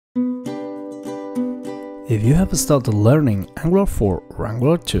If you have started learning Angular 4 or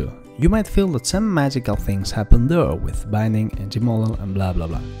Angular 2, you might feel that some magical things happen there with binding, ng-model and blah blah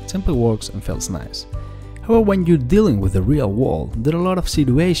blah. It simply works and feels nice. However, when you're dealing with the real world, there are a lot of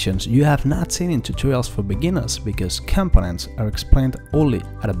situations you have not seen in tutorials for beginners because components are explained only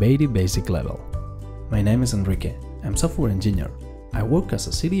at a very basic level. My name is Enrique, I'm a software engineer. I work as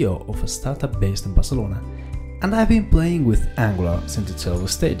a CTO of a startup based in Barcelona, and I've been playing with Angular since its early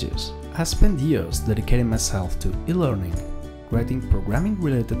stages. I spent years dedicating myself to e-learning, writing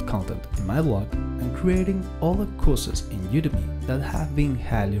programming-related content in my blog, and creating all the courses in Udemy that have been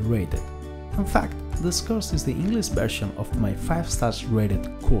highly rated. In fact, this course is the English version of my 5-star rated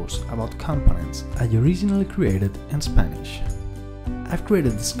course about components I originally created in Spanish. I've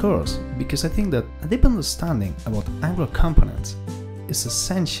created this course because I think that a deep understanding about Angular components is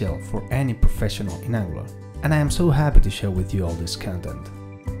essential for any professional in Angular, and I am so happy to share with you all this content.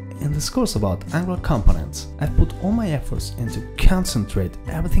 In this course about Angular components, I've put all my efforts into concentrate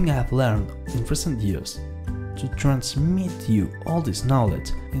everything I've learned in recent years to transmit you all this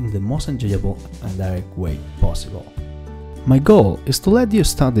knowledge in the most enjoyable and direct way possible. My goal is to let you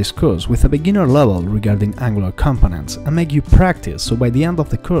start this course with a beginner level regarding Angular components and make you practice so by the end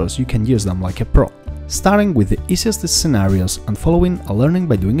of the course you can use them like a pro. Starting with the easiest scenarios and following a learning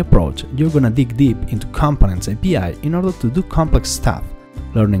by doing approach, you're gonna dig deep into components API in order to do complex stuff,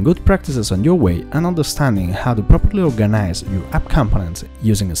 learning good practices on your way and understanding how to properly organize your app components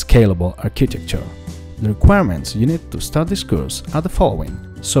using a scalable architecture. The requirements you need to start this course are the following: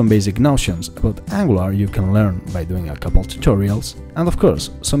 some basic notions about Angular you can learn by doing a couple tutorials, and of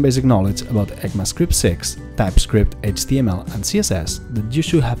course some basic knowledge about ECMAScript 6, TypeScript, HTML and CSS that you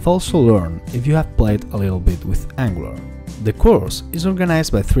should have also learned if you have played a little bit with Angular. The course is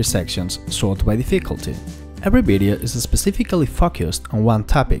organized by 3 sections sorted by difficulty. Every video is specifically focused on one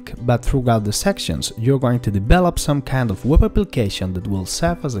topic, but throughout the sections you're going to develop some kind of web application that will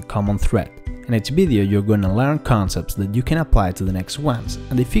serve as a common thread. In each video you're going to learn concepts that you can apply to the next ones,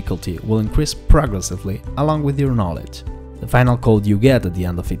 and difficulty will increase progressively along with your knowledge. The final code you get at the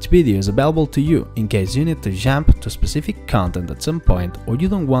end of each video is available to you in case you need to jump to specific content at some point or you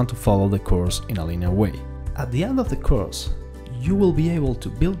don't want to follow the course in a linear way. At the end of the course, you will be able to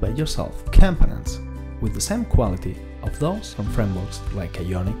build by yourself components with the same quality of those from frameworks like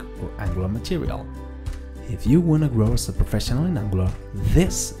Ionic or Angular Material. If you want to grow as a professional in Angular,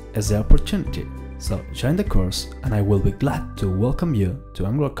 this is the opportunity. So join the course and I will be glad to welcome you to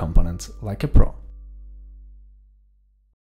Angular components like a pro.